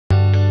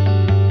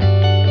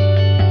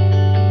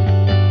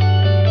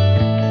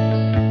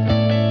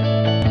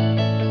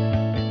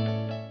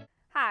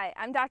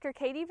Dr.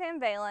 Katie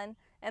VanValin,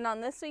 and on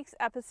this week's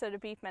episode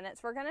of Beef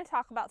Minutes, we're going to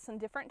talk about some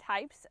different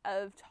types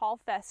of tall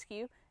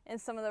fescue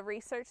and some of the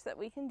research that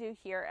we can do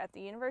here at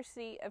the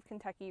University of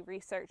Kentucky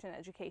Research and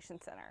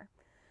Education Center.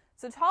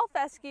 So tall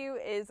fescue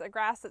is a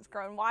grass that's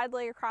grown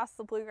widely across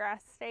the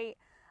bluegrass state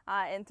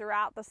and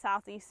throughout the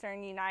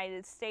southeastern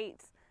United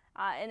States,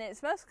 and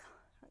it's most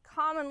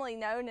commonly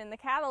known in the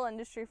cattle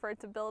industry for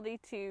its ability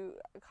to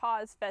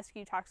cause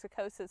fescue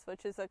toxicosis,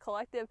 which is a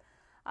collective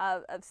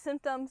of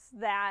symptoms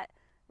that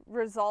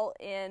result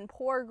in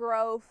poor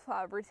growth,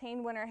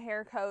 retained winter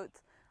hair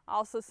coats,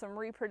 also some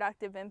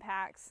reproductive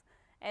impacts.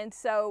 And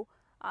so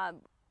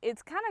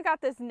it's kind of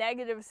got this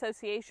negative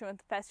association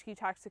with fescue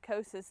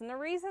toxicosis. And the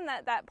reason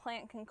that that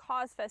plant can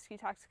cause fescue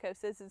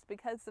toxicosis is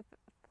because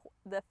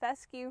the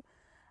fescue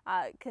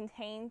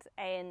contains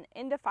an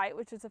endophyte,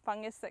 which is a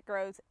fungus that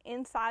grows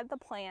inside the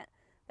plant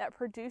that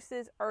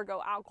produces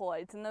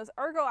ergoalkaloids. And those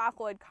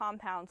ergoalkaloid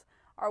compounds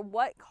are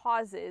what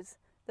causes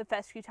the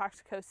fescue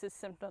toxicosis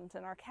symptoms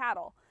in our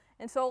cattle.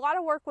 And so a lot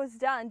of work was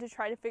done to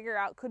try to figure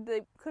out could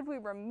we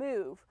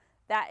remove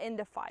that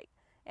endophyte.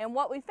 And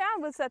what we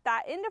found was that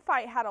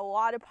endophyte had a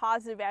lot of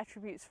positive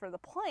attributes for the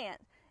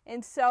plant.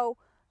 And so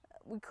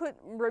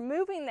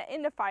removing the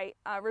endophyte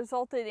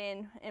resulted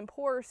in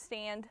poorer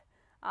stand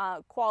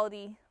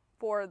quality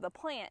for the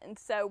plant. And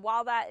so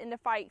while that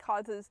endophyte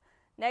causes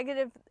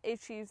negative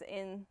issues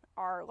in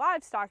our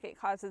livestock, it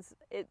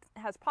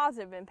has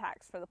positive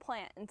impacts for the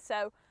plant. And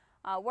so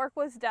work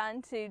was done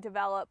to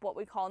develop what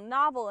we call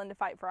novel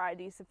endophyte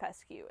varieties of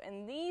fescue.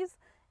 And these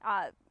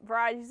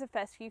varieties of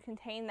fescue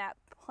contain that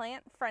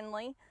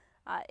plant-friendly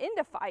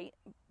endophyte,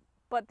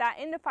 but that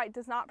endophyte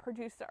does not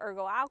produce the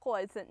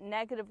ergoalkaloids that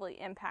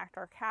negatively impact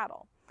our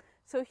cattle.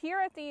 So here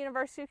at the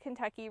University of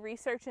Kentucky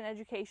Research and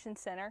Education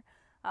Center,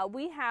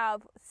 we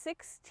have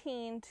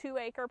 16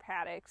 2-acre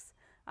paddocks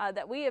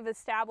that we have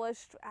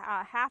established,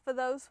 half of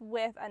those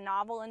with a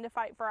novel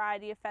endophyte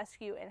variety of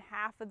fescue and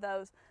half of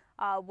those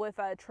with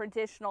a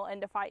traditional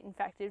endophyte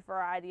infected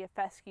variety of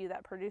fescue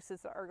that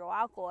produces the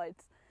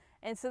ergoalkaloids.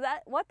 And so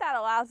what that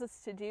allows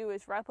us to do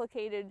is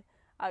replicated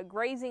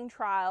grazing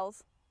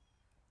trials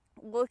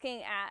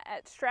looking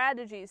at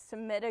strategies to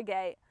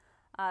mitigate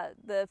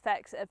the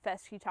effects of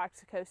fescue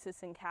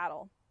toxicosis in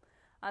cattle.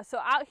 So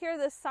out here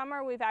this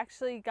summer, we've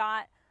actually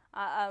got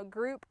a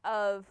group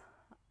of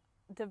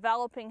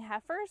developing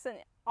heifers, and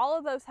all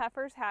of those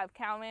heifers have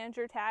cow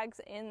manager tags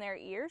in their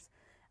ears.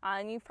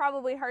 And you've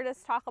probably heard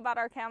us talk about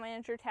our cow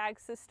manager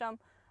tag system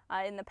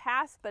in the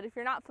past, but if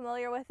you're not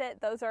familiar with it,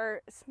 those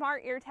are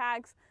smart ear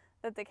tags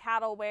that the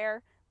cattle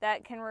wear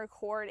that can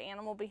record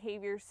animal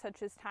behaviors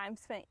such as time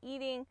spent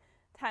eating,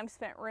 time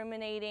spent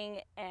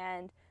ruminating,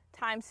 and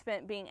time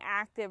spent being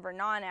active or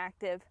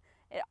non-active.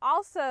 It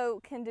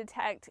also can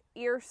detect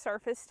ear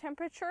surface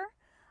temperature.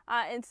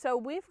 And so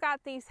we've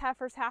got these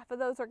heifers, half of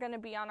those are going to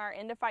be on our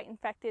endophyte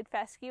infected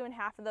fescue and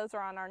half of those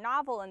are on our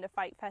novel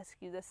endophyte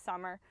fescue this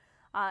summer.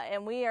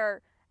 And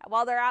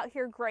while they're out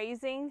here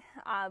grazing,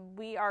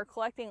 we are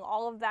collecting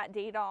all of that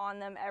data on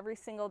them every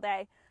single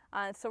day.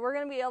 So we're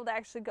going to be able to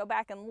actually go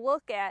back and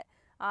look at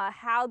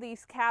how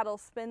these cattle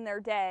spend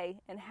their day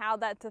and how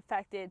that's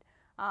affected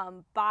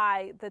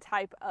by the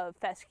type of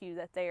fescue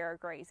that they are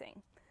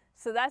grazing.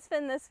 So that's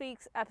been this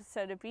week's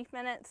episode of Beef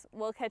Minutes.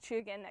 We'll catch you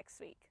again next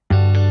week.